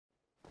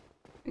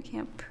Okay,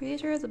 I'm pretty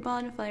sure the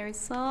bonfire is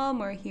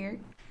somewhere here.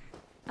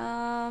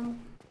 Oh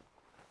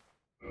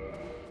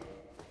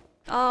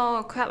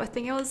crap, I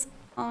think it was...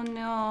 Oh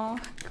no.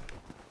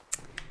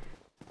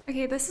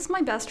 Okay, this is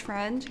my best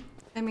friend.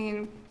 I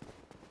mean,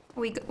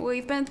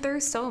 we've been through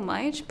so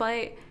much,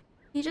 but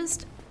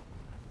he's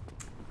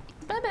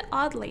been a bit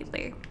odd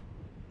lately.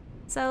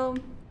 So,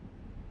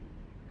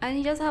 and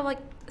he does have like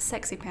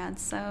sexy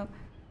pants, so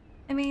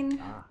I mean...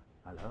 Ah,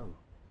 hello.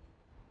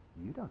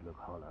 You don't look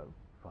hollow,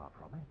 far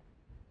from it.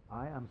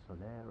 I am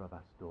Solaire of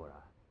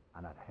Astora,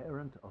 an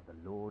adherent of the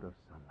Lord of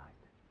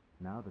Sunlight.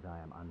 Now that I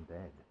am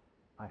undead,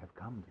 I have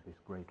come to this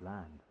great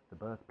land, the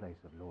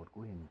birthplace of Lord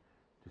Gwyn,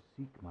 to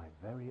seek my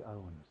very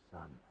own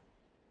son.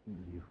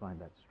 Do you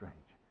find that strange?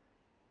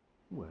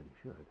 Well, you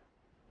should.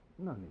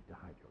 No need to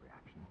hide your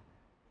reaction.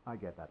 I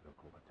get that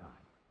look all the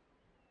time.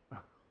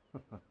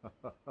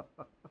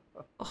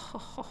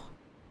 Oh.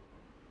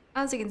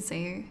 As you can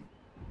see,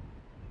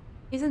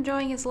 he's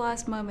enjoying his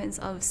last moments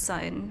of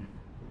sun.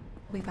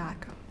 I'll be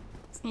back.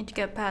 Just need to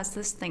get past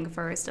this thing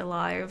first,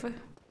 alive.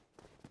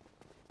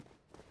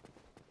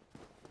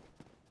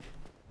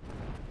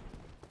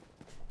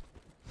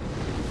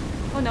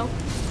 Oh no.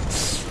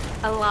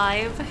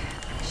 Alive,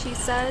 she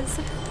says.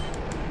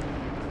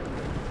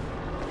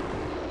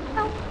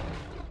 Help.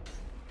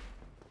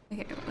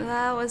 Okay,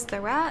 that was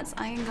the rats.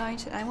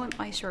 I want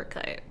my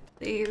shortcut,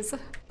 please.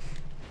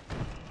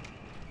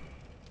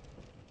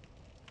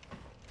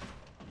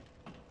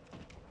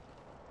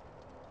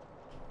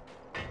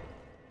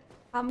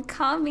 I'm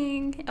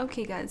coming.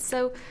 Okay guys,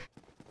 so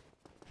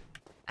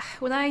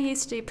when I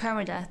used to do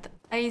permadeath,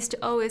 I used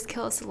to always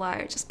kill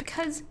Solar just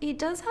because he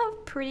does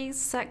have pretty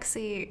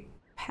sexy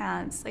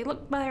pants. They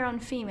look better on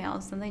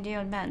females than they do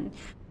on men.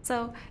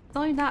 So it's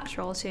only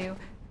natural to...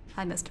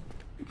 I missed.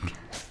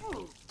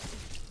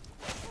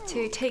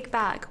 To take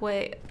back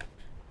what...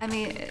 I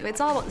mean, it's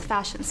all about the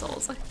fashion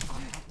souls.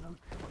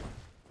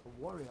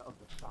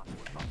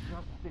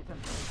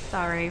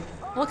 Sorry.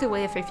 Look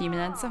away for a few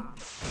minutes.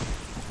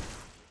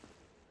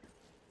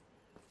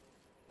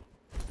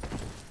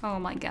 Oh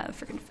my god,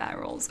 freaking fat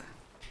rolls.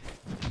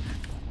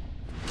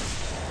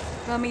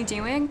 What am I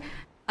doing?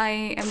 I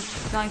am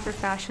going for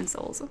fashion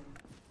souls.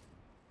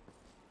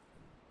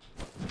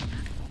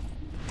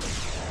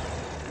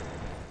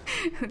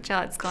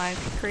 Chat's going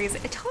crazy.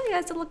 I told you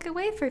guys to look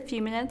away for a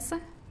few minutes.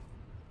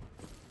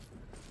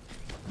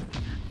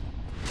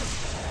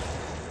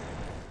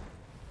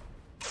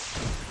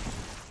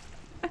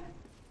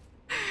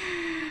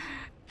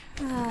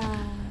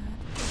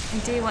 I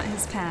do want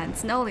his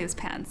pants. No, his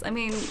pants. I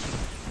mean,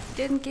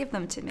 didn't give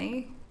them to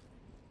me.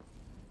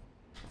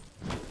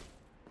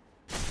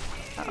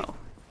 Oh.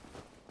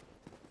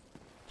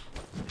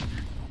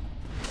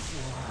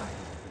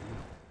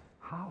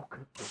 How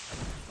could this?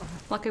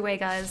 Look away,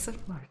 guys.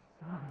 My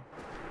son.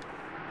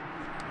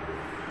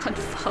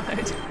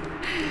 Unfollowed.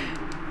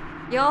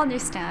 You'll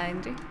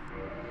understand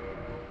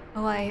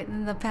why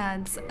the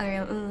pants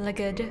are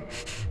good.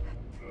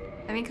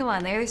 I mean, come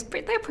on, they're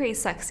pretty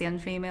sexy on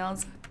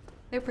females.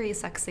 They're pretty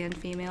sexy on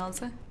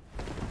females.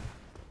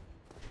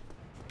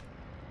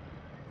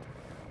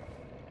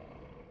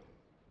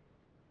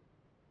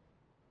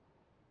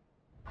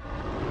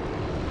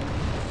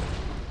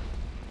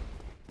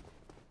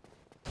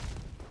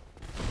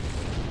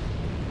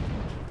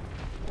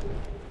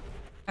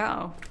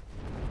 Uh-oh.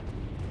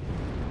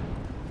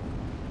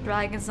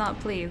 Dragon's not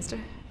pleased.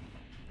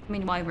 I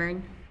mean,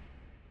 wyvern.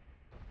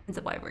 It's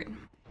a wyvern.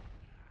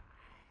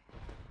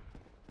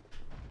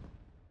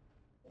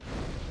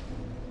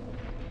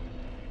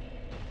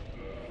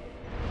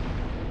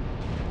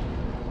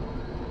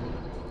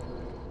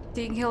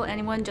 Do you kill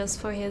anyone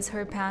just for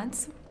her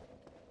pants?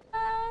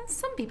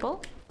 Some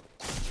people.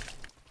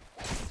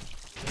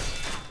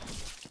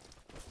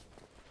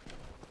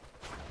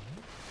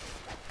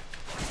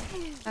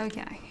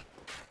 Okay.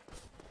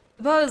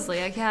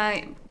 Supposedly, I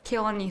can't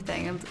kill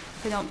anything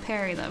if I don't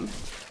parry them.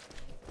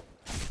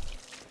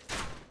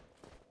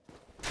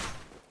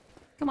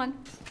 Come on.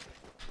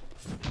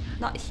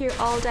 Not here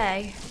all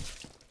day.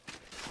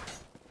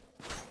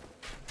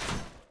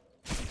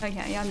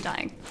 Okay, yeah, I'm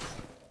dying.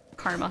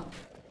 Karma.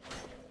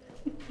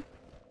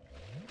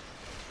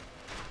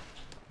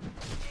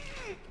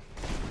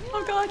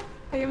 Oh god,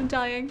 I am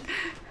dying.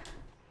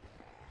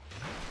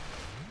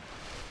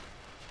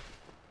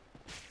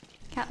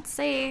 Can't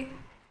see.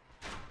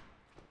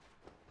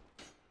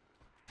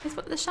 Let's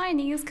put the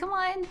shinies, come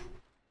on.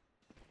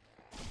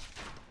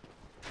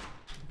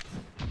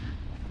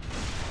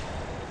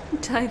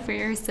 Die for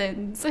your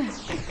sins.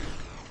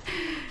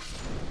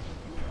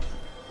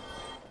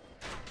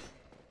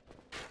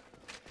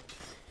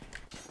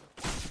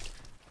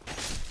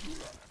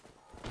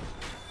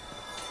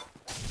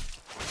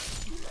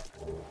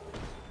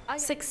 I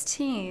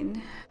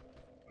 16.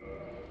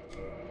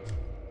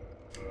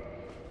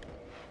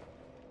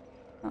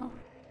 Oh.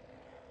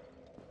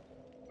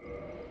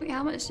 Wait,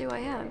 how much do I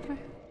have?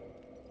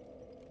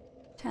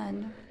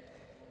 10.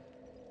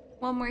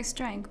 One more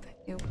strength.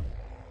 Ew.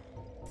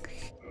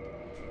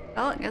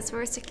 Well, I guess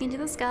we're sticking to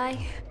this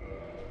guy.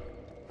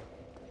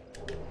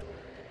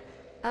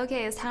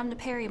 Okay, it's time to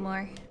parry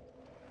more.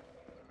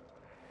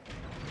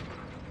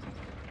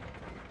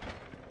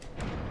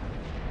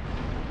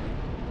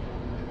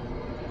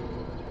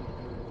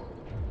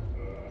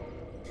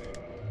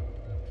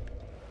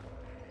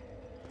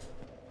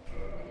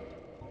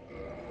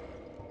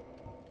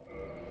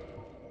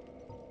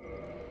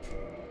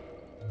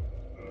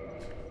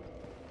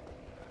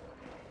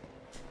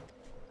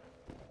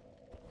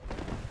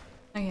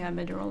 Oh yeah,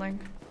 mid-rolling.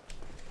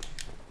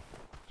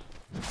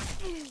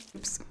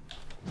 Oops.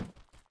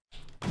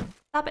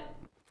 Stop it.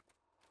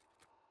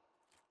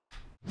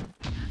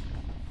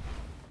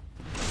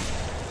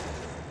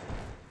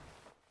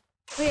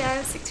 We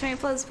have 600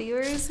 plus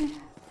viewers.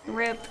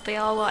 RIP, they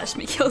all watched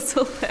me kill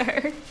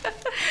Solaire.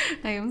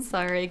 I am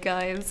sorry,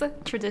 guys.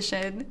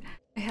 Tradition.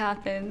 It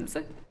happens.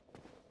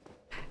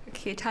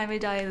 Okay, time to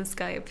die this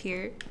guy up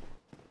here.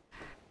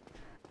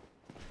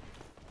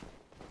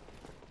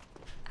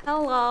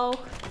 Hello.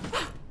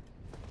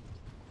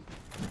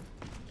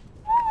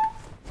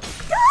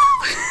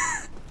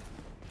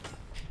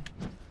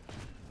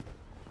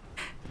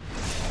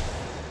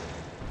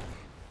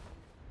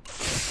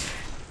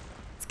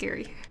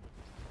 Scary.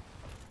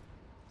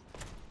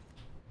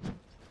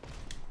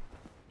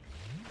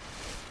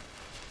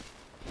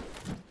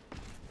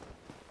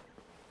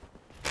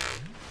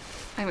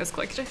 I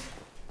misclicked.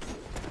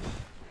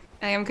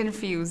 I am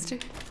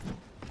confused.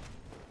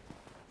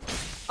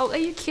 Oh, are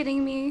you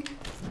kidding me?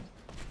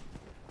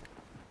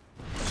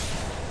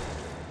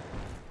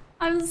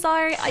 I'm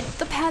sorry.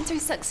 The pads are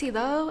sexy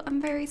though.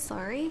 I'm very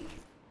sorry.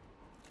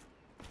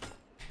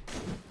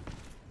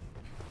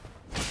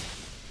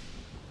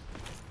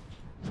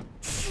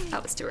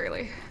 That was too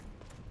early.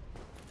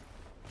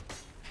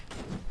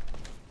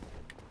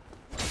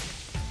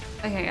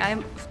 Okay,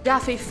 I'm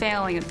definitely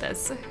failing at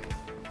this.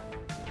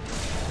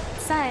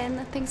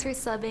 Sen, thanks for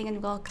subbing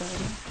and welcome.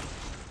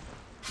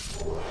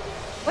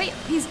 Wait,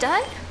 he's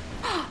dead?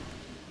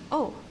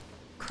 Oh,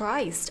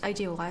 Christ, I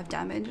do live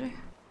damage.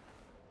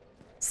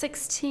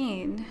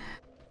 16.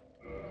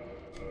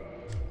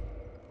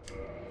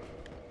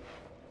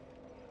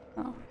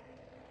 Oh.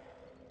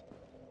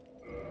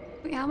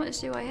 Wait, how much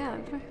do I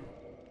have?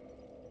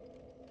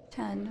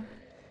 10.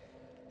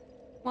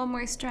 One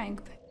more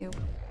strength. Ew.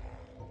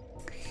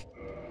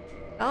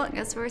 Well, I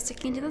guess we're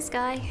sticking to this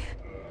guy.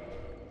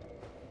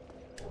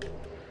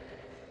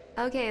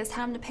 Okay, it's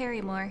time to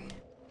parry more.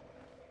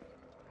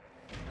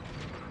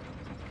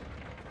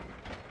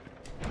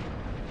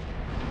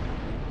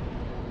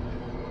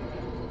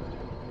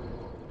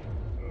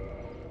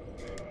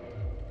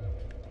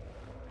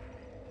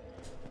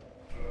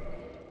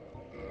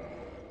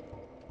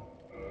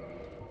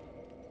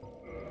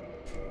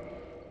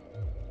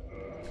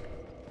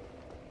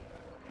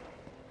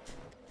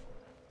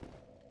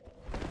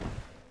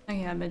 Oh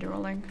yeah,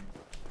 mid-rolling.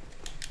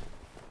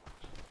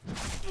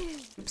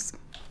 Oops.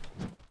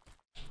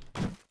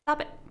 Stop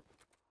it.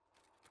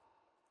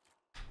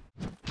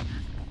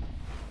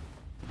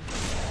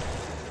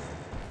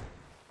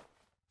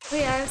 We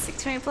have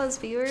 600 plus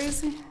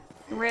viewers.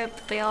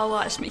 RIP, they all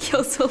watched me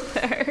kill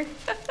Solaire.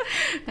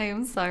 I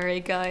am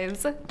sorry,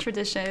 guys.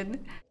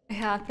 Tradition. It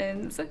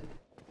happens.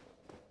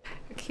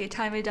 Okay,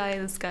 time to die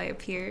this guy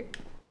up here.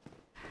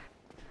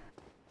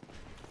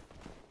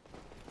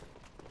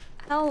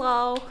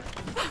 Hello.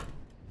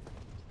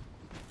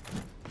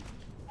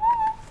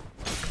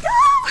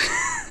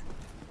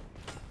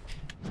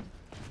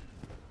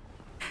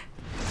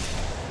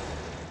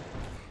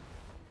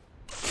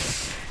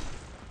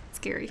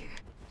 Scary.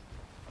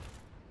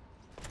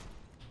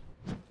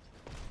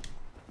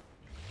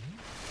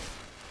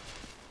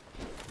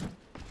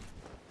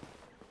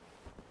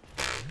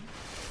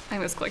 I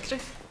misclicked.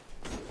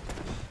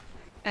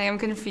 I am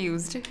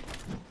confused.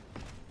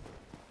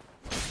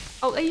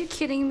 Oh, are you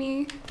kidding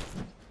me?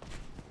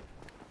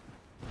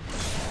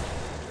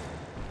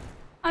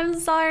 I'm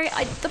sorry.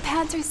 The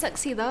pads are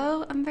sexy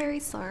though. I'm very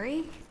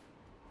sorry.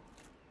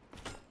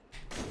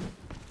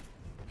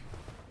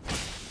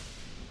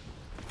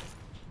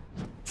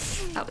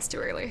 That was too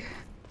early.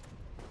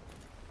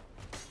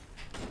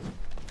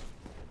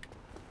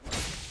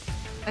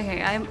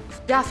 Okay, I'm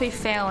definitely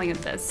failing at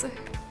this.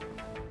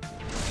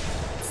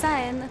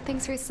 Sen,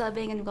 thanks for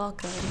subbing and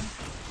welcome.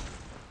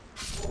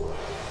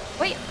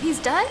 Wait, he's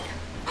dead?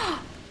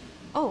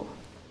 Oh,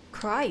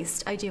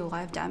 Christ, I do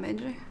live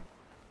damage.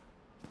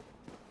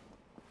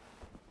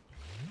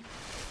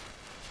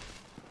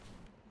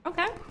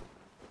 Okay.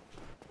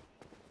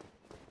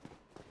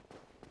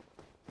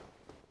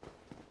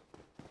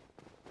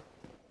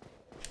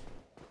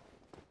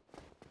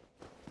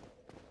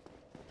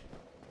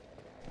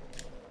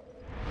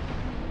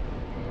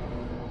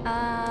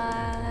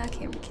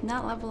 Okay, we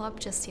cannot level up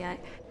just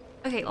yet.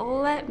 Okay,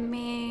 let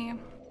me...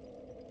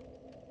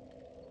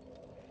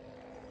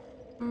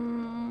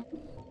 I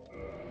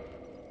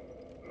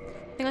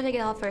think I'll take it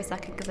off for a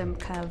second because I'm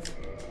kind of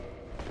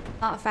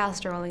not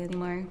fast rolling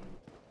anymore.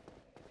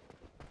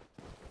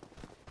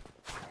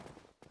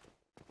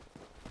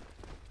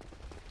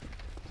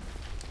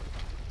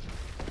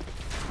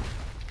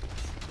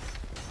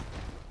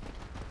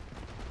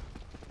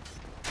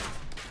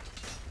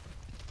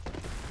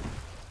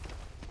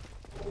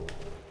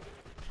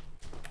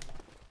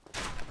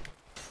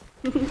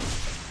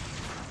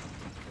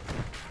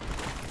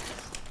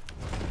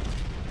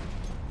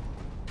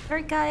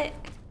 Shortcut.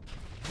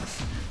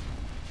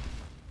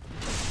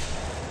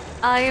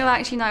 I am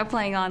actually not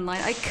playing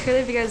online. I could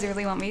if you guys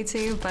really want me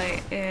to,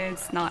 but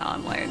it's not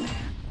online.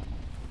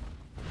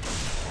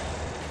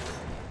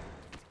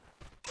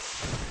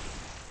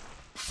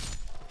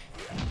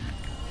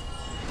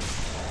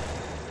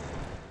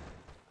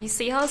 You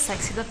see how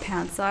sexy the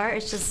pants are?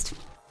 It's just...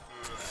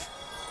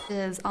 it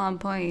is on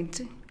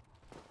point.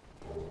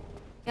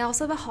 We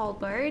also have a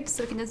halberd,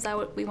 so we can decide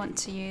what we want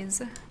to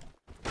use.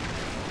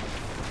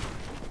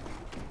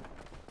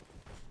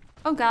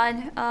 Oh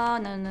god,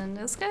 no,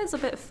 this guy's a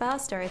bit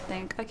faster, I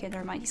think. Okay,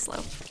 never mind, he's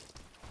slow.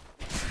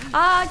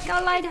 Ah,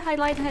 I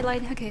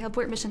lied. Okay,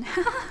 abort mission.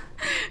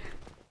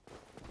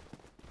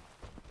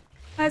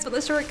 I just want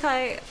the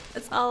shortcut.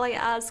 That's all I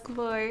ask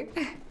for.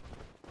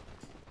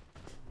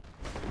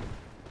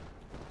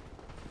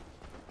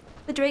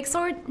 The Drake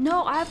sword?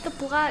 No, I have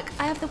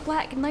the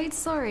black knight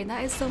sword.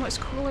 That is so much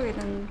cooler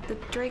than the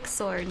Drake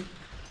sword.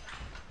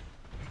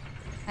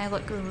 I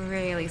look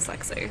really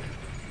sexy.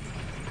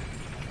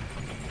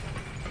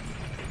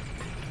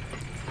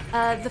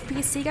 The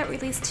PC got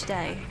released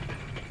today.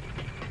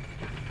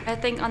 I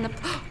think on the...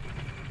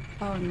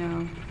 oh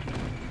no.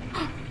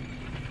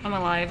 I'm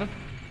alive.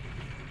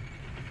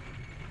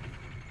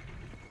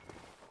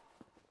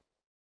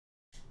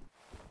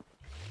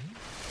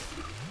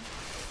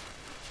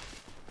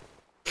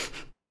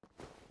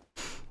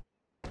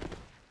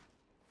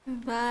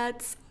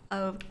 That's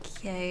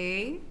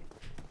okay.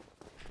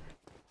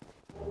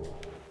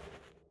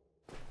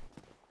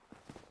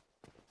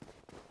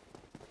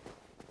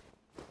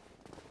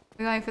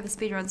 We're going for the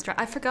speedrun strat.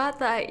 I forgot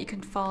that you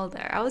can fall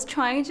there. I was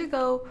trying to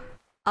go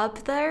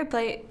up there,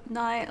 but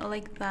not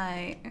like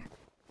that.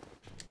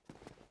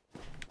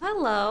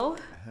 Hello.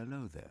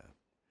 Hello there.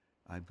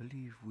 I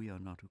believe we are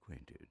not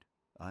acquainted.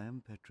 I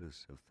am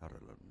Petrus of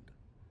Thoroland.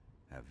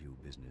 Have you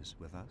business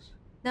with us?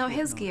 No,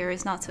 his gear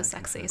is not so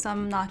sexy, so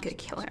I'm not gonna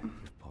kill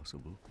him. If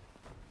possible.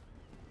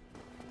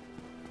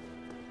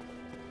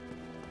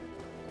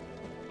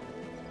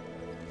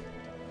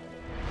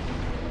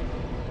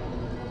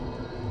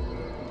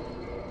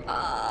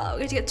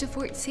 We have to get to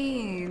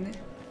 14.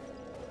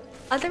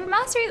 The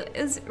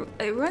remaster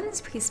it runs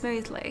pretty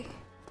smoothly.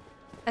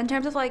 In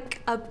terms of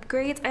like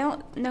upgrades, I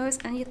don't notice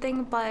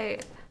anything,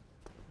 but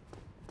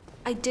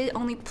I did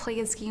only play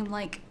this game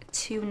like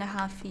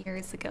 2.5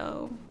 years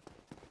ago.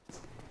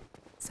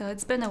 So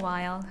it's been a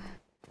while.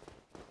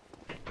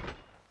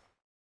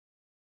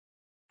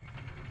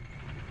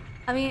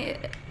 I mean,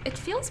 it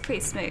feels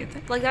pretty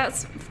smooth. Like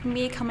that's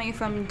me coming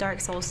from Dark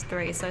Souls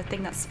 3, so I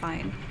think that's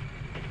fine.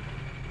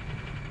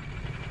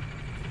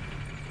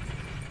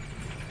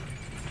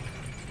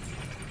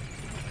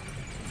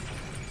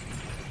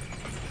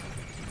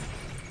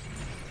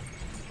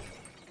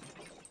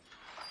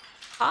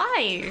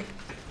 Hi!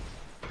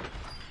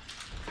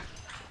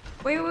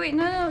 Wait,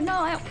 no,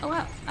 I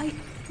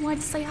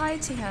wanted to say hi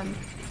to him.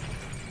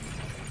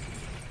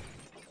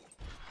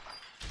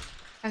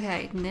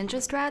 Okay, ninja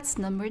strats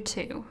number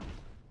 2.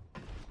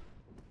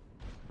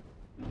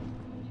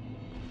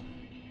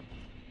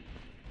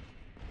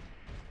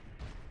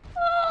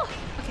 Oh,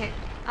 okay,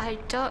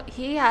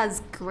 he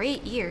has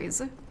great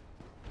ears.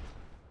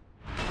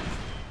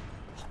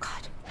 Oh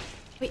god,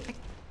 wait,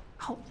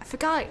 I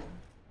forgot.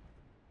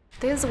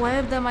 There's one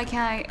of them I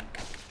can't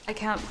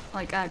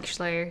like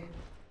actually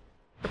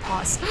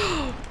pause.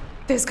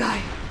 This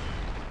guy.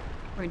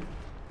 Rude.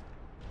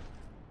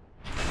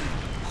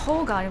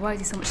 Oh god, why is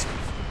he so much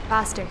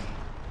faster?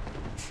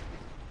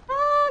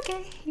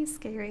 Okay, he's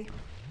scary.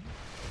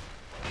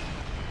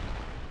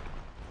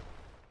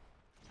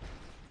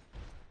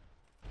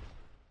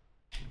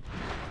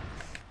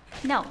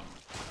 No.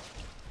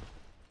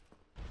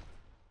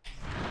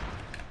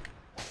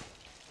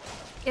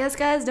 Yeah, this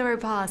guy's never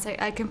paused.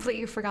 I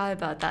completely forgot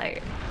about that.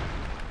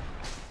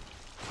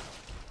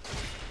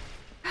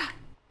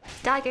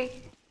 Dagger.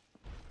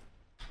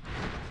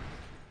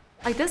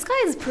 Like, this guy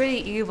is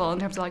pretty evil in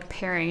terms of like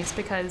parries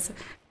because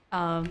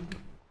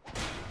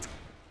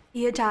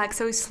he attacks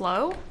so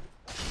slow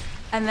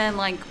and then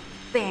like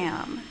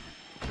bam.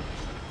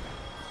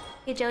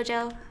 Hey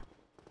Jojo.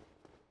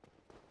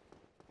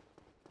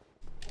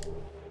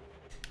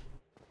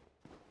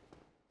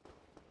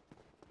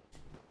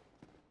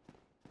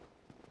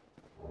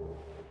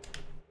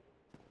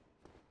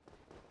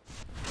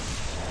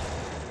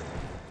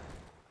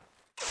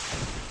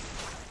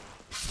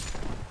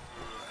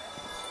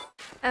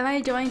 Am I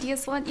enjoying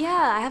DS1?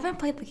 Yeah, I haven't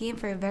played the game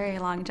for a very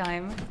long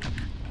time.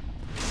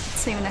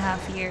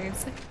 2.5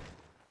 years.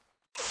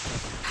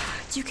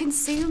 You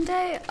consumed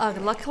it? Oh,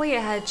 luckily I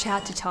had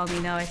chat to tell me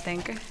no, I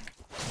think.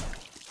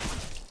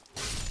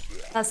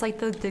 That's like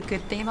the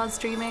good thing about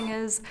streaming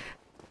is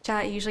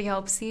chat usually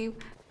helps you.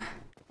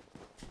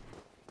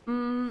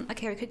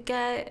 Okay, we could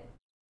get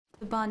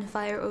the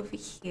bonfire over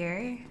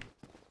here.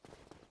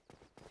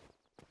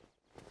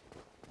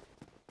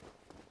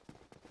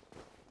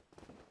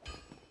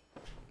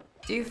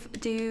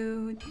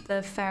 Do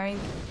the firing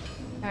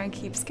And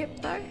keep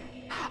skip though.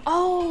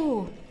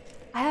 Oh!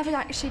 I haven't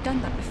actually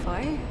done that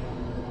before.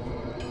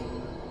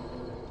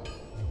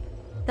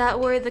 That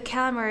where the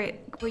camera,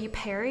 where you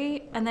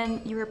parry, and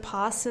then you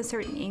riposte at a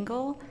certain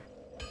angle.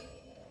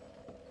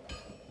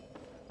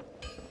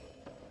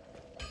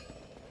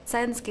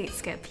 Sensegate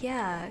skip,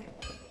 yeah.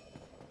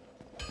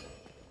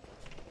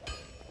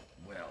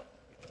 Well.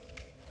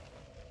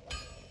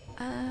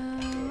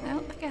 I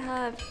don't think I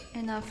have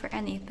enough for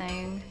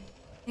anything.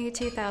 I need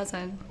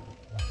 2,000.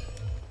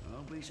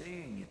 I'll be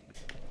seeing you.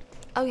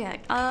 Oh yeah,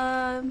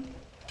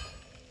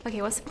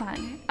 okay, what's the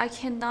plan? I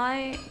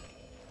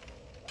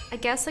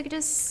guess I could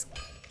just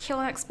kill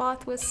an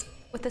Xboth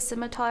with a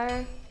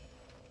scimitar.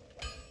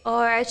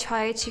 Or I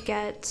try to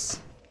get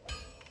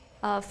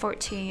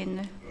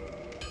 14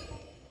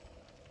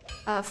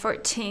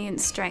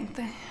 strength.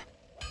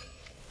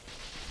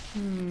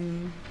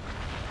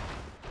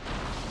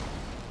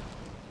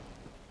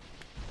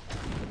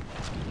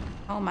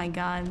 Oh my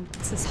god,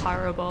 this is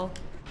horrible.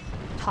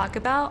 Talk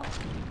about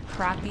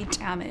crappy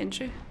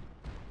damage.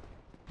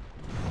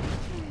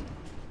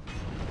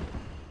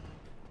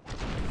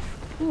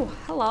 Ooh,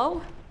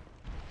 hello.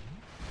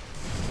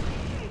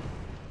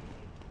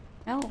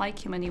 I don't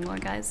like him anymore,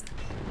 guys.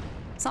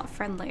 It's not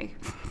friendly.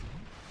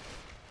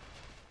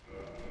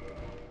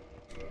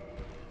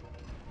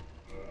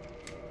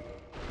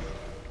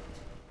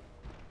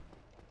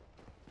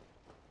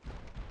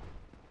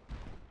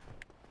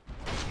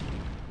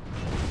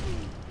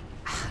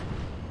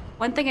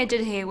 One thing I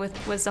did hate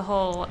was the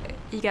whole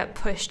you get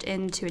pushed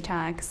into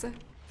attacks.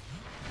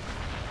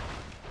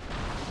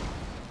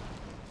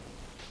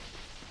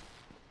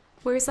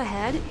 Where's the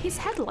head? He's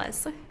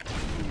headless. Oh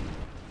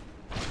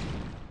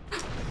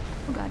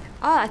god.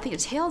 Ah, I think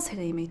his tail's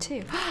hitting me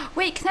too.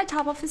 Wait, can I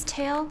top off his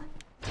tail?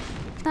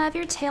 Can I have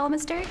your tail,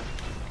 mister?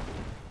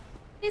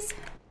 Please.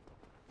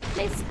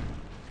 Please.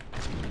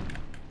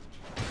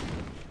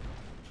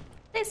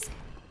 Please.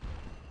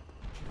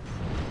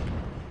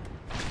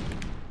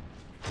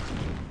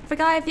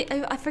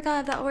 I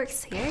forgot if that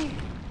works here.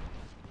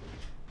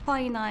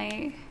 Why not?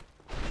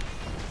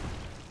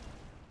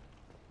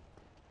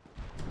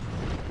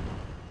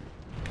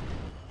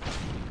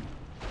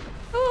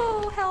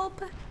 Oh,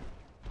 help!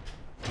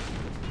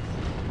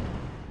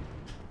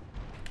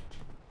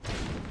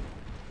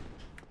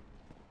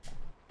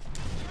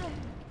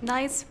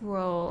 Nice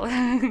roll.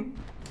 I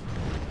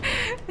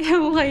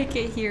don't like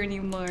it here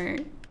anymore.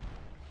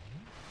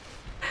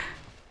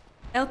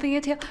 I don't think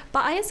a tail,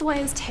 but I just want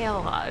his tail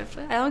off.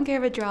 I don't care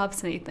if it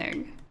drops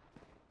anything.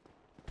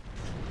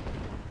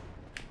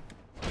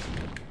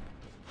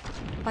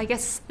 I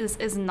guess this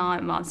is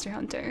not Monster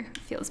Hunter.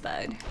 Feels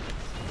bad.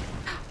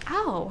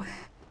 Ow!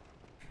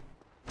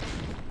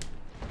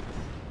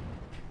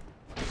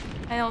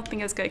 I don't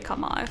think it's gonna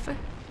come off.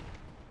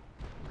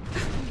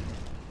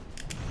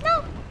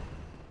 No!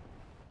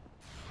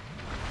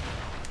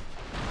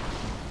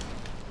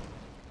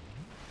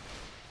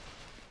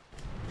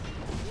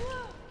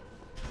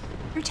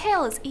 Your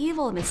tail is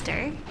evil,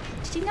 mister.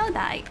 Did you know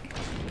that?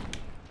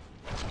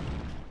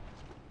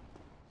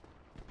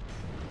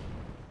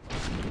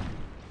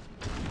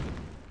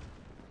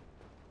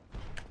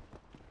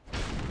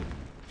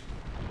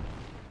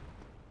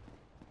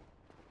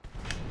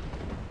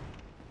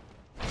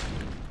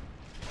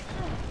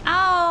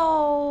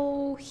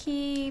 Ow!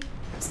 He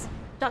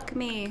stuck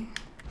me.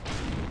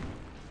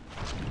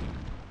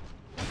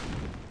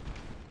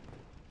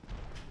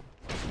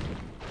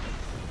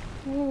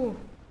 Ooh.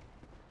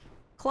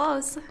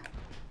 Close.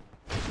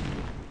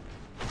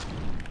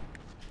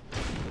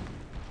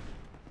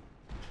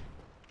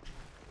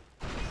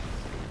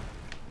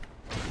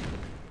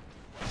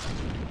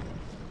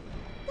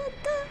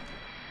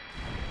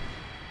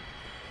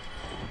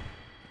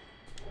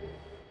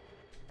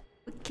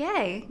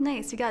 Okay,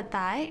 nice, we got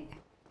that.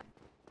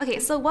 Okay,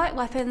 so what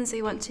weapons do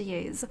you want to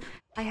use?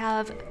 I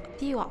have a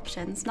few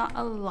options, not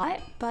a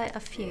lot, but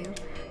a few.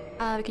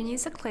 We can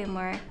use a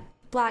claymore,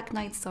 black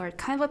knight sword,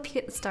 kind of a peek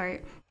at the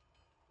start.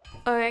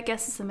 Or I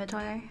guess a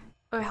scimitar.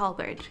 Or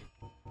halberd.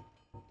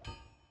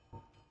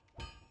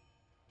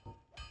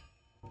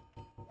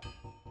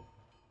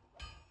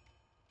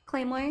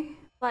 Claymore.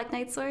 Black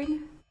knight sword.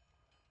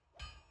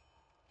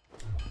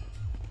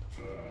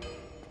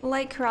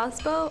 Light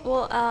crossbow?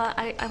 Well,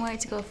 I wanted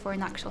to go for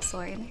an actual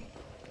sword.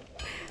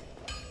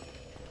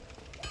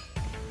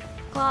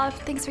 Clop,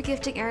 thanks for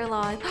gifting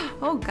Airlod.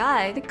 Oh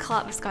god,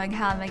 Clop is going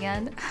ham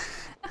again.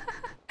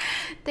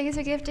 Thanks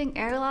for gifting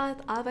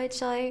Airlod,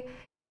 Abaichai,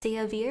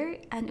 Deavir,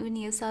 and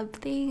Unia sub,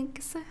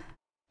 thanks.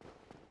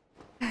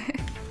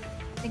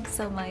 Thanks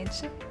so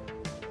much.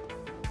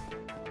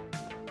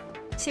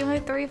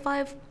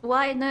 235?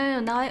 Why? No,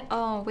 not.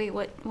 Oh, wait,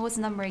 what was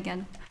the number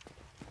again?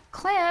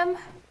 Clam?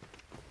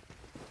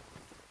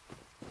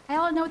 I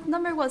don't know what the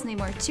number was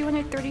anymore.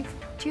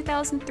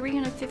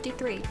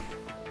 2,353.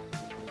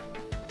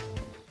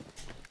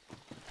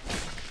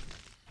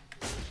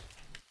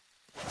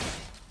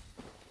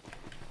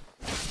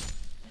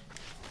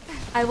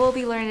 I will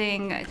be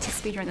learning to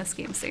speedrun this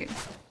game soon.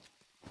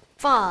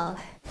 Fall.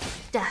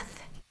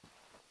 Death.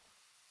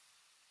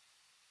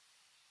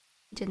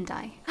 didn't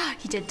die.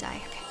 He did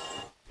die. Okay.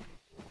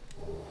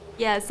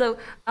 Yeah, so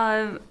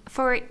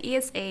for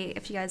ESA,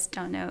 if you guys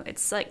don't know,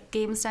 it's like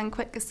Games Done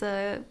Quick. It's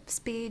a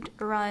speed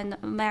run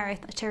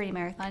marathon, charity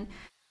marathon,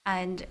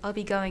 and I'll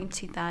be going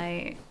to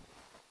that.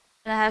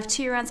 And I have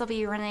 2 runs. I'll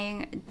be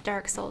running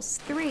Dark Souls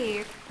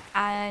 3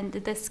 and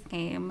this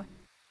game,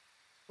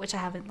 which I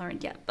haven't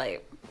learned yet,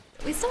 but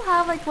we still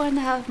have like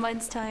 1.5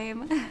 months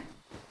time.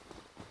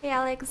 Hey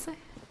Alex.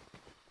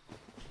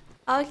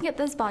 Oh, I can get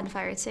this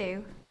bonfire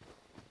too.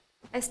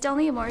 I still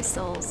need more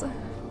souls.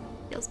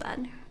 Feels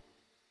bad.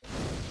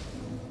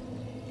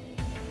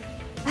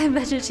 I'm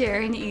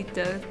vegetarian. Eat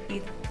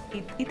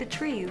the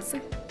trees.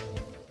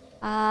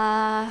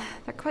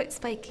 They're quite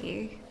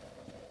spiky.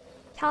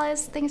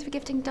 Talis, thanks for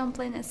gifting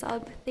Dumpling a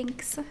sub.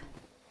 Thanks. I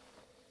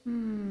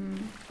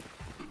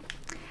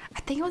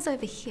think it was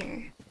over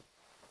here.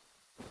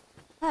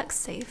 That looks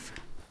safe.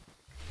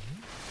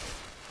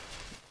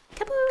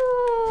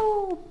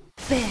 Kaboo!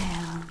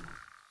 Bam!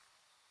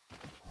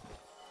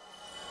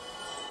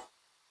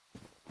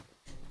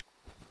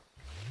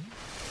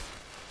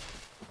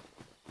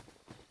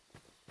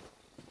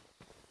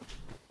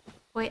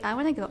 Wait, I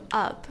want to go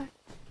up.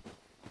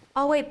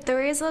 Oh wait,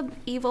 there is an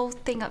evil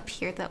thing up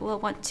here that will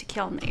want to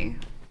kill me.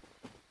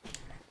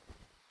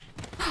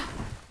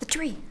 The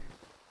tree!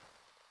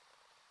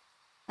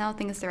 I don't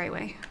think it's the right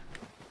way.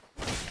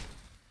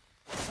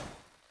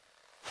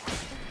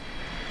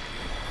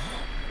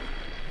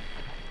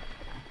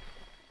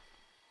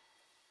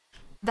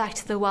 Back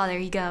to the water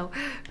you go.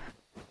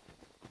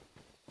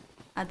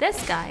 Now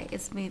this guy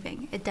is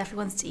moving. It definitely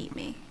wants to eat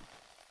me.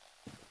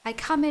 I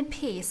come in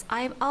peace.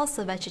 I am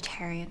also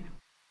vegetarian.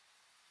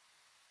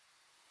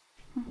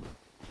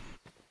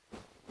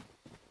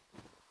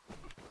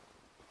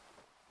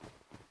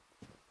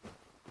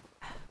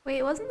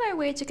 Wait, wasn't there a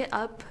way to get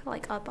up?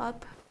 Like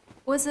up?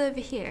 Was it over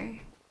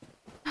here?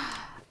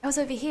 It was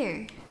over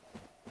here.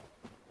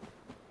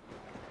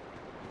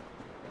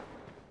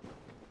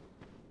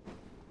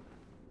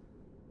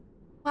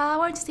 Well, I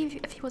wanted to see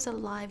if he was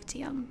alive,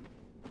 DM.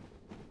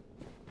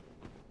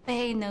 But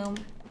hey, gnome.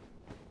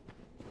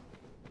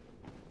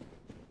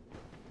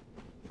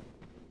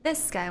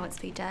 This guy wants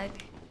to be dead.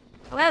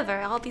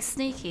 However, I'll be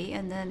sneaky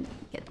and then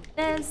get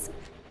this.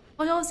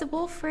 Oh no, it's a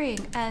wolf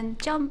ring. And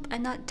jump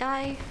and not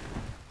die.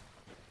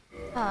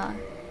 Huh.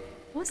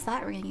 What was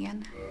that ring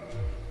again?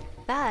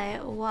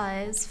 That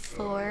was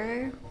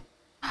for...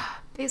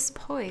 this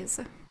poise.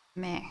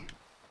 Meh.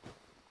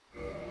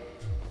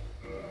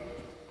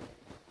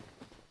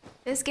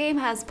 This game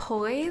has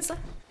poise?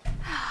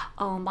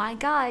 Oh my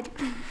god.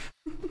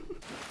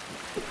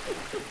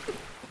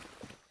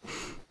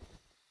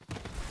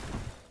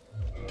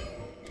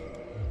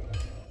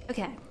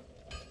 Okay.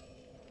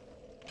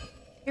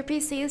 Your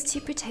PC is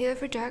too potato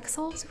for Dark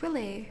Souls?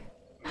 Really?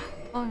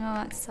 Oh no,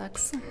 that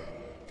sucks.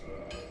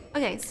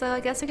 Okay, so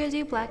I guess we're gonna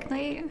do Black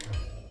Knight.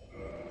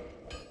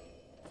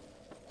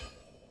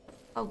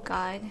 Oh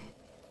god.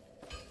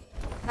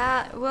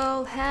 That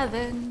will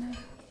heaven.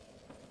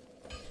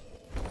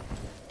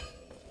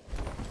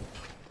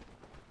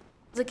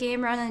 Does the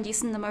game run a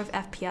decent number of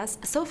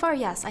FPS? So far,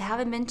 yes. I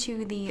haven't been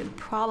to the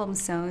problem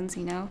zones,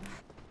 you know.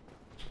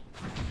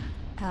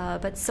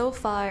 But so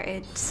far,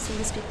 it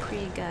seems to be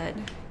pretty good.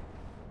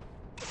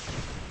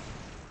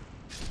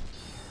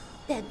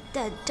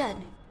 Dead.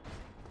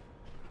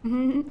 Oh,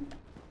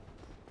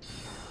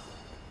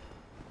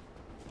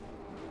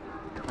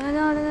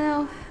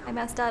 no. I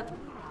messed up.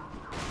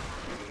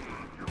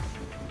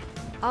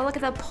 Oh, look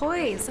at that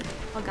poise.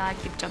 Oh god, I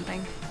keep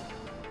jumping.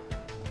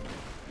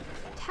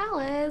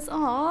 Talis,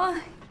 aw,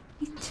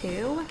 me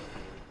too.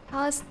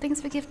 Talis,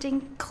 thanks for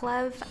gifting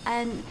Clev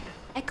and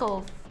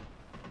Echo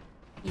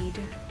Feed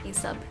a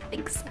sub.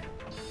 Thanks.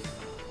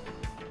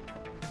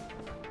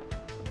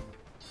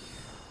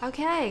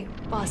 Okay,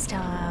 boss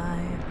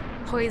time.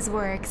 Poise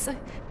works.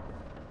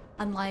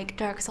 Unlike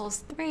Dark Souls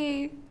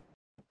 3.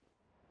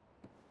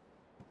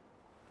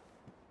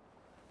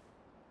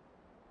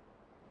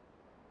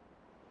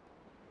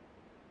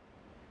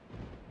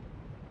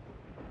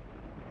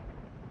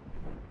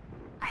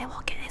 I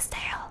will get his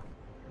tail.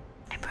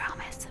 I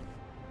promise.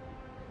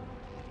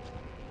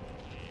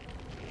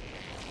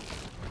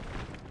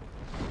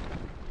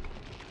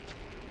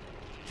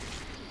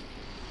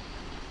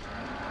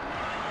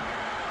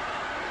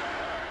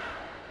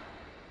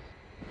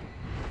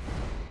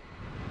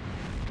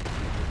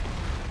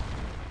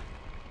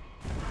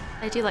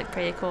 I do look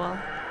pretty cool.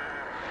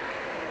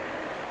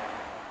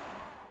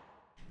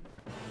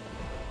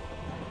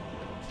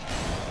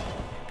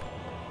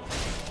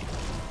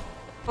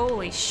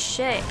 Holy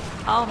shit.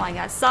 Oh my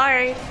god,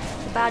 sorry.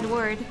 Bad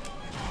word.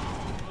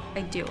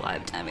 I do a lot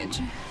of damage.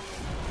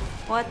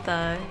 What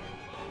the?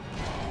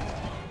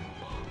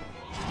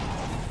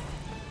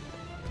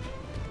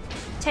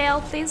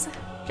 Tail, please.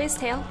 Please,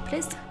 tail,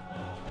 please.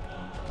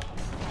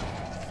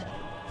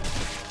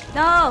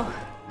 No!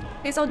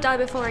 Please don't die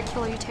before I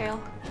kill you, tail.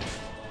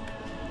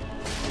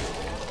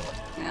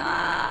 No!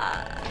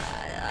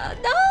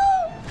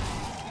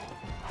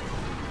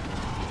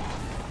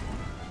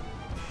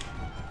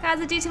 Guys,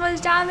 I do too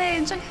much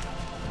damage.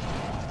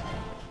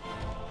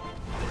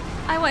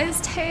 I want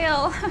his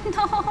tail.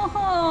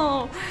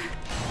 No.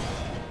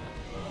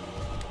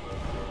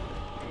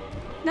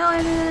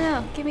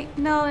 No. Give me.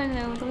 No.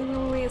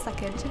 Wait a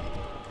second.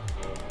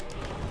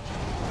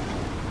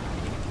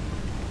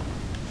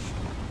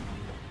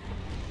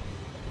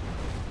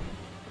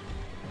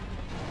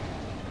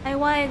 I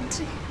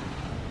want.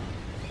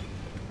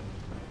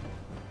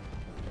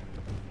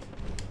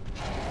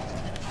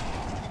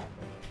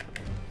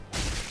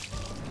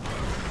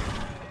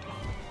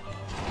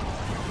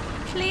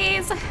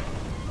 Please.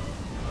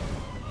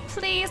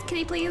 Please, can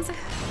you please?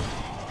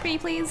 Pretty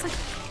please.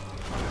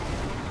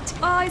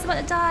 Oh, he's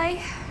about to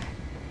die.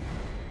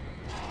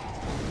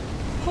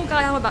 Oh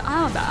god,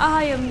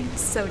 I am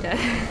so dead.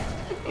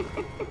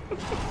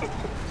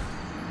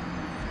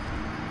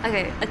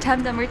 Okay,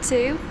 attempt number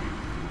 2.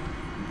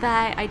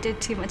 That I did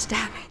too much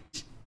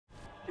damage.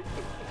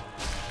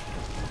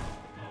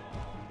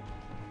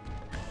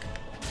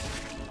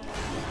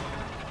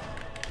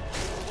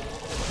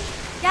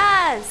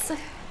 Yes!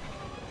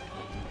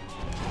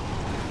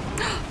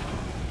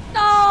 No,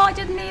 I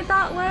didn't need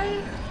that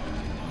way.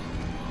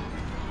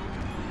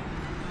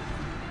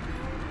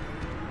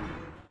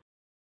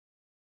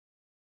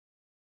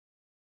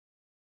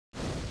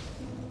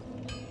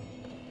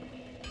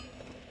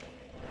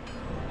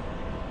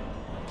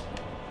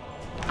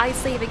 I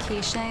say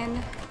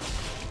vacation.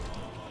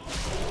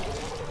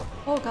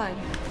 Oh god.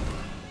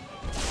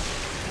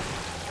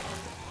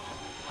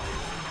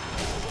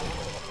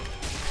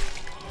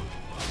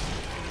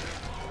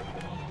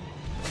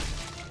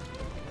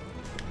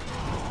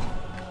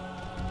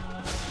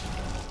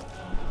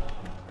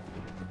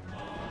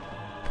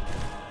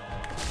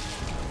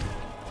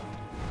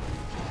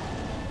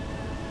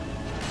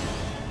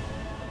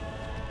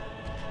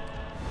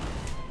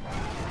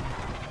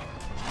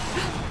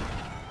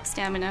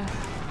 Stamina.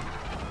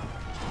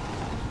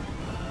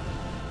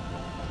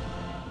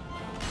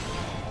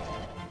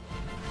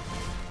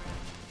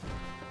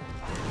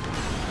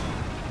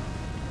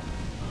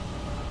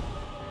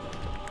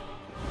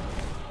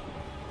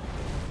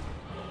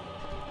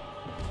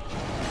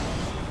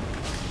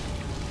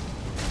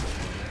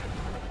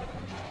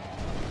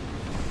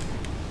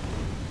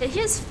 It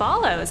just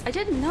follows. I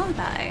didn't know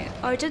that.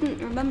 Or I didn't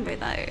remember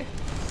that.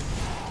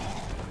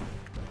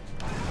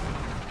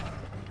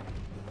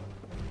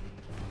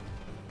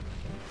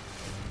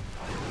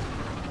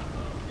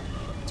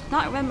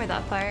 Not remember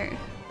that part.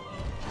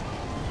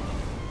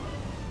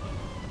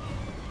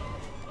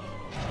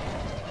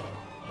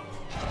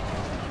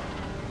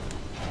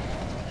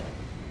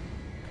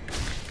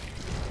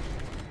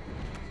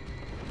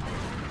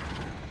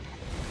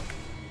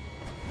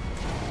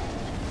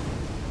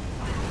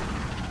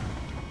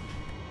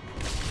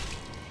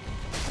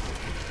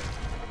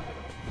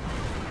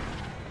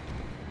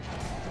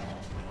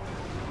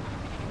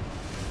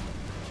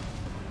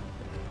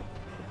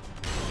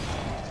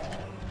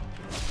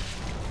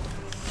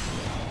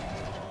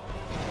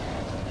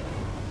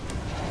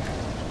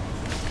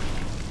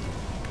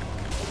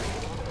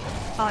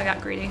 Oh, I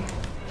got greedy.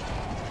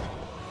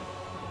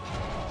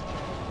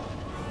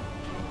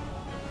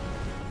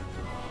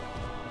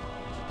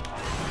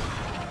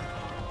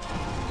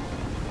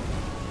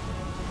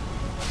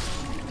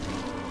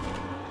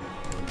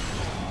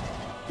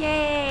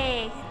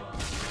 Yay!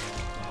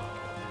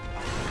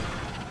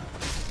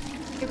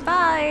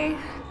 Goodbye!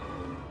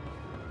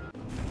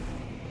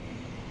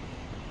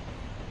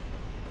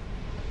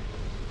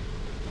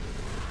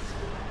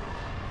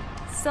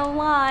 So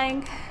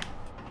long!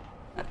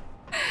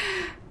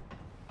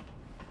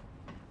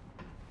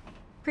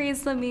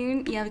 Praise the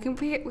moon. Yeah, we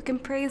can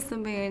praise the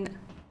moon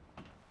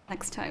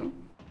next time.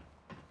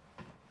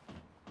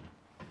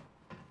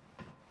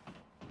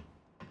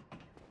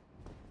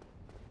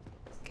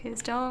 Okay,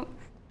 just don't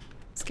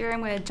scare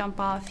him. I'm gonna jump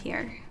off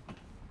here.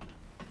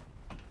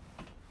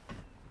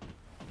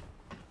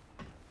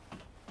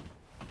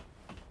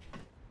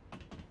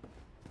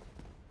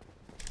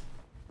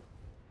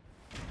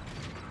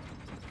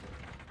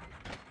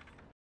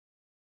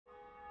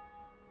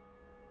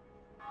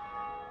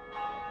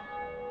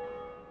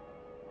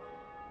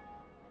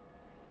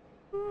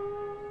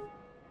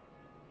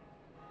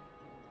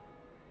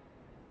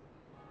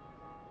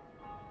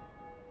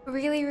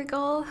 Really,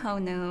 Regal? Oh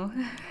no.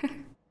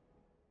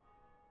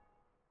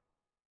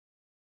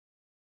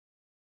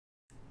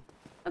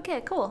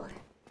 Okay, cool.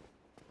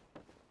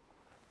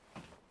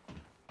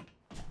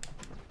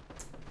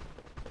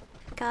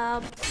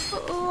 God.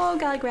 Oh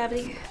god,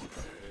 gravity.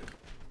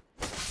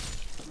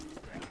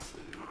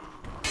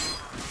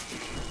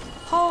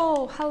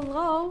 Oh,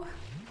 hello.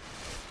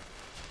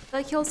 Did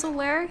I kill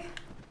Solaire?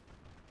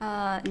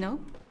 No.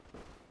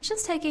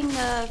 Just taking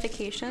a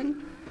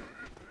vacation.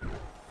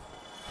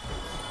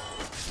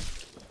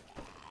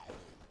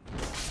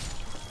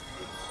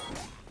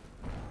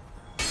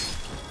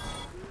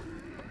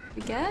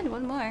 We good?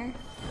 One more.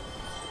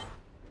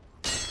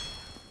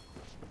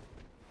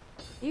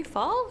 You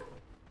fall?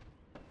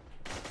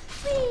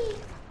 Whee!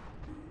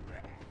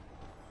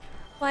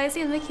 Why is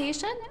he on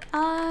vacation?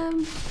 I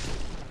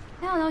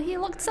don't know, he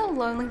looked so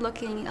lonely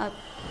looking up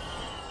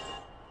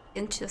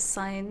into the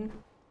sun.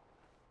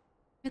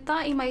 I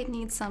thought he might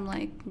need some,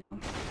 like, you know,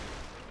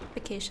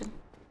 vacation.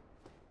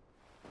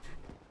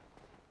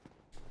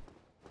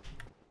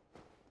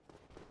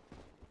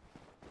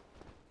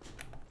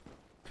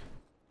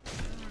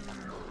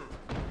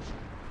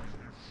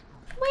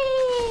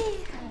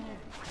 Whee!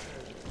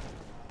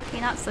 Okay,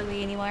 not so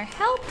wee anymore.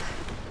 Help!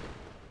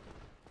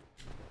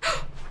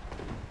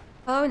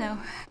 Oh no.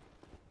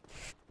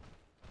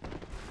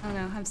 Oh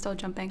no, I'm still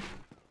jumping.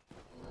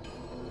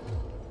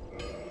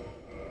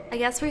 I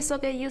guess we're still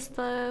gonna use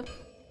the...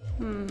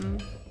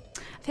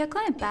 I feel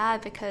kind of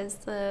bad because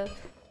the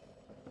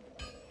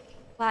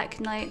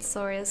Black Knight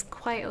sword is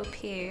quite OP.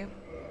 The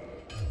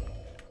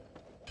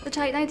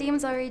Titanite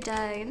Demon's already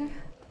died.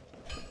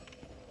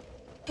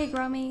 Hey,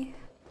 Grummy.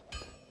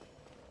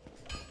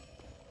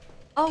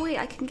 Oh wait,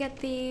 I can get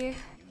the...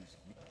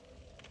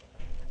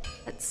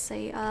 Let's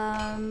see,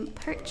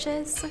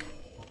 purchase.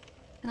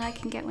 And I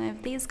can get one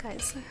of these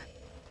guys.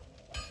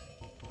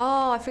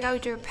 Oh, I forgot we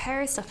do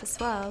repair stuff as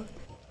well.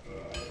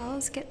 I'll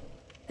just get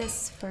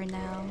this for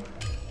now.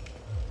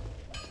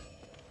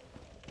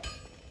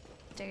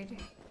 Dude.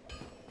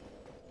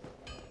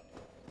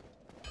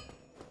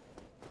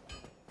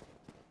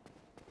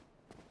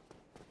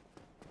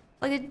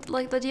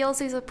 Like the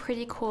DLCs are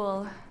pretty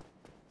cool.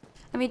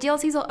 I mean,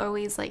 DLCs are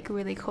always like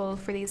really cool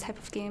for these type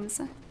of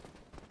games.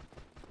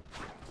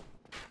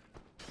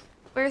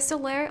 We're still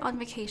there on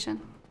vacation.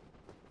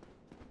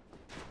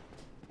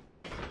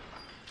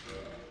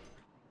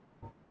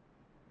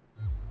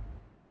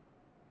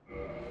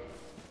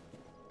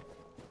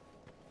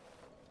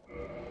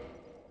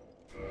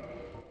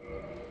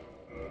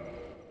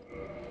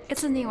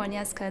 It's a new one,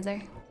 yes,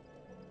 Kaiser.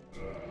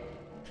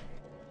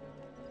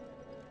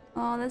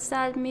 Oh, the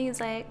sad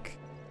music.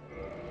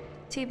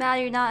 Too bad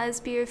you're not as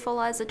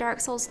beautiful as the Dark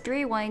Souls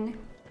 3 one.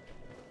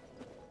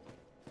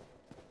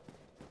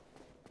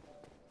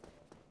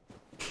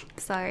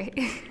 Sorry.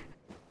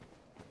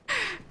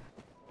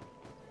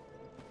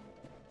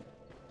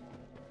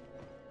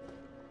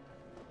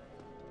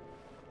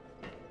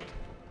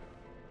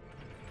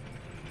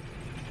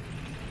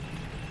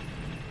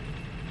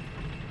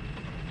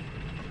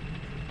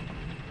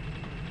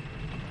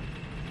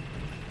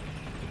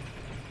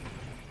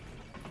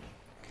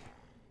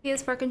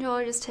 PS4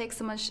 controller just takes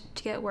so much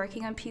to get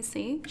working on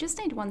PC. You just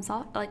need one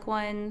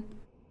one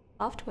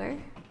software.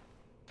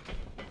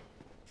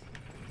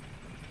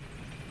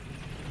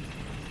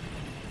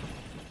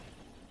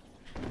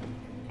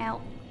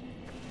 Ow.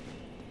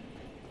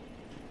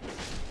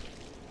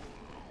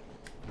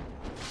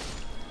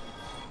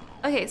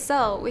 Okay,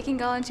 so we can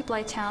go into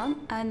Blighttown,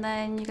 and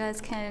then you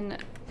guys can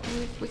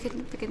we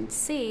can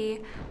see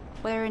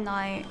whether or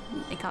not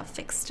it got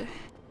fixed.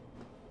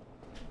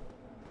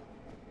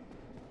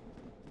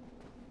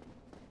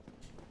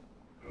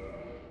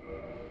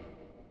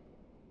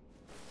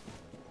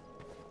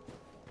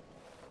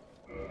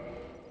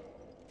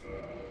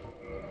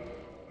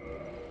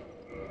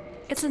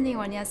 It's a new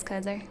one, yes,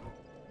 Kaiser.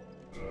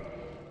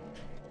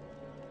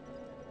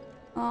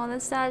 Oh, the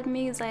sad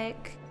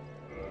music.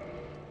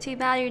 Too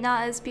bad you're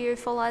not as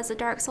beautiful as the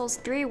Dark Souls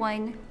 3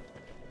 one.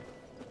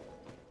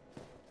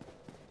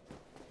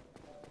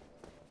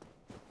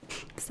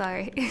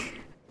 Sorry.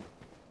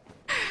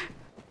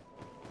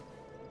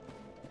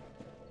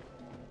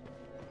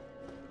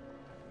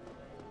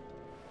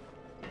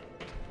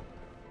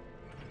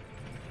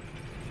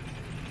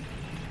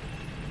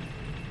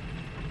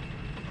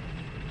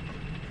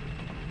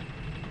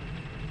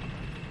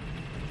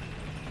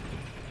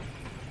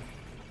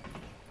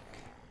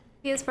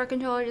 PS4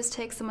 controller just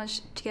takes so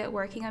much to get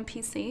working on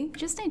PC. You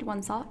just need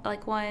one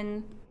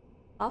one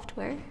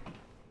software.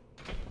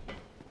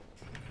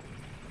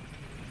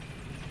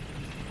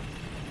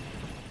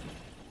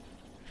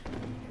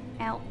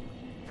 Ow.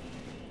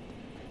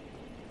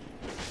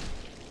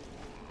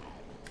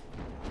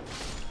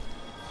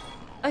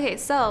 Okay,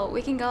 so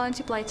we can go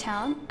into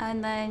Blighttown,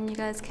 and then you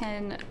guys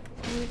can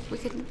we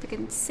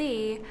can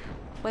see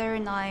whether or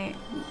not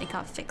it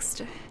got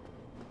fixed.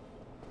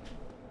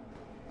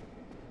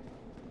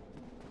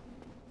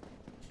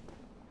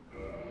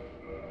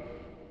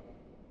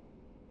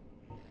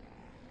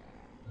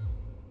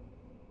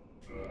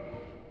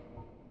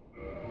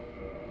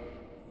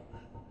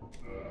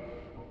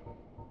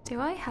 Do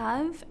I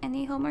have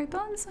any homework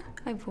bones?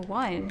 I have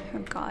one. Oh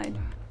god.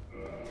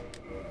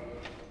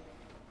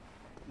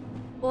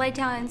 Lay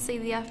down and see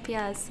the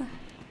FPS.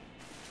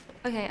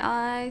 Okay,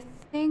 I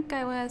think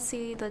I want to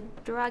see the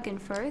dragon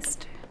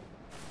first.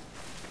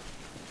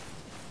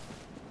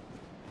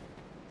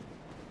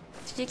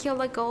 Did you kill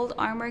the gold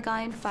armor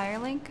guy in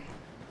Firelink?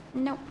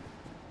 Nope.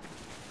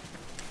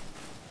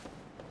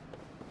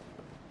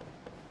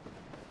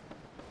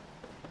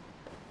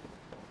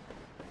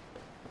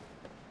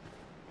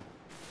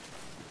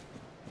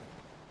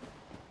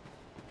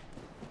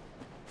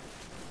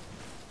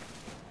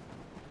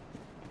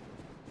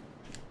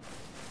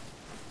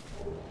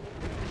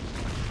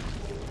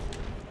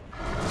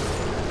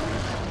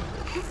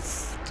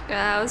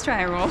 I was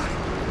trying to roll.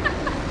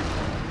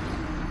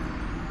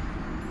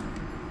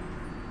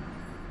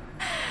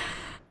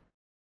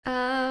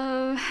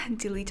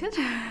 Deleted.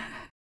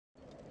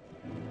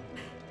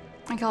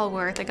 I got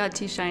worth. I got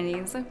 2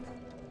 shinies.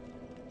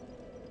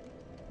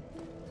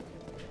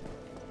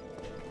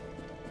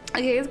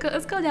 Okay,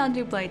 let's go down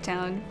to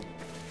Blighttown.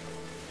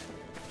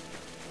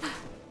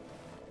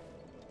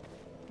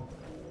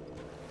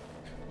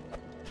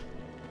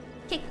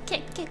 Kick,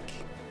 kick, kick.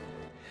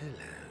 Hello.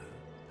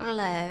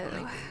 Hello. I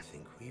don't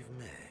think we've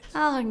met.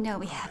 Oh no,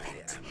 we I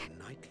haven't. am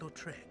Nightlord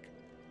Trek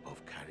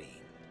of Karim.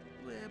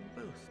 We're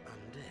both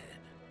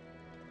undead.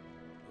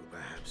 Well,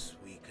 perhaps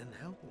we can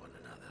help one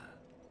another.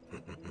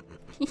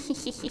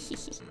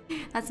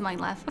 That's my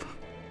laugh.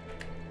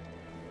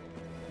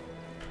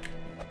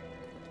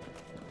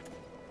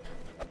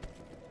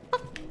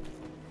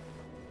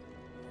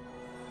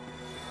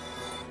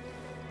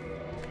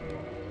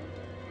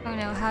 Oh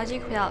no, how'd you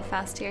quit out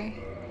fast here?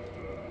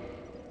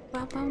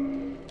 Bum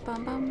bum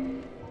bum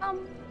bum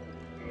bum.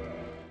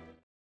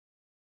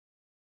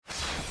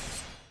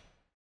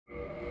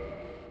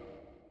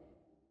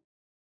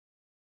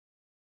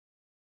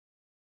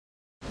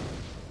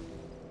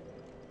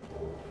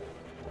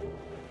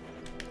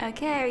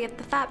 Okay, we get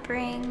the fat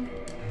ring.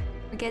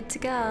 We're good to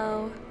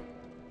go.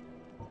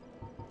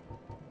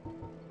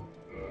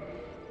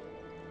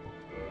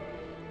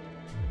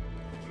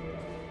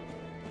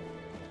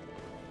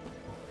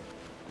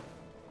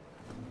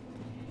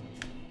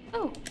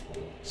 Oh,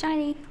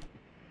 shiny.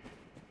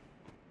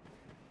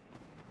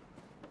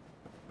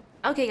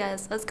 Okay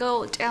guys, let's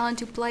go down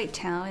to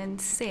Blighttown and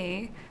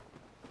see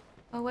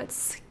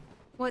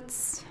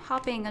what's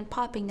hopping and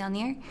popping down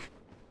here.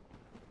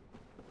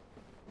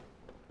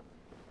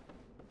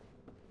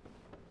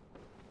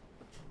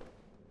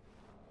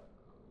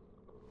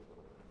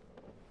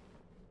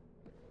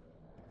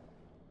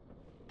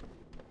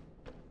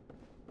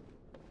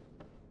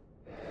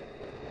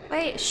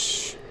 Wait,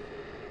 shh.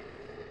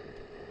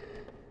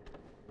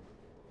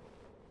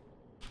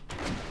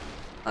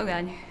 Oh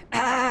god.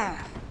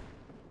 Ah.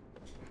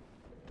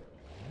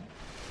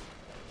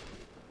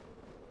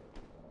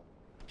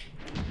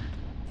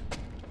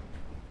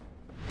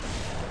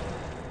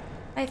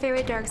 My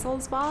favorite Dark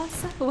Souls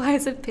boss? Why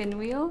is it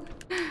Pinwheel?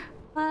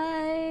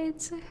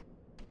 What?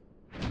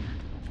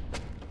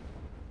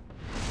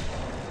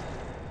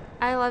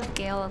 I love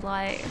Gale a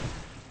lot,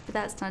 but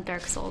that's not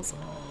Dark Souls.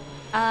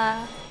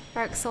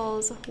 Dark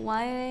Souls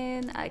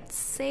 1, I'd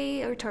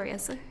say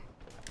Artorias.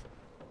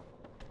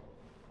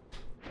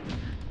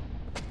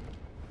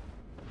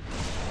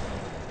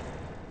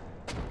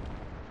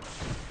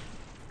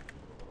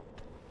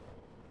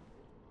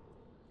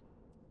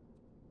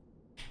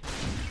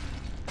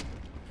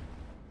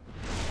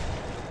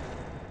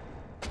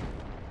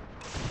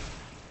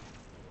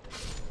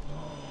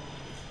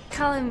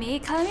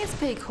 Kalami is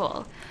pretty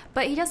cool,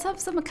 but he does have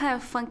some kind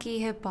of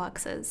funky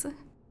hitboxes.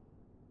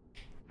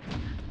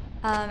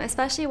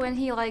 Especially when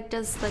he like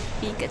does the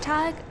beak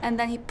attack and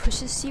then he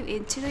pushes you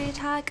into the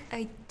attack.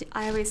 I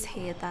always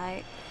hated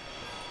that.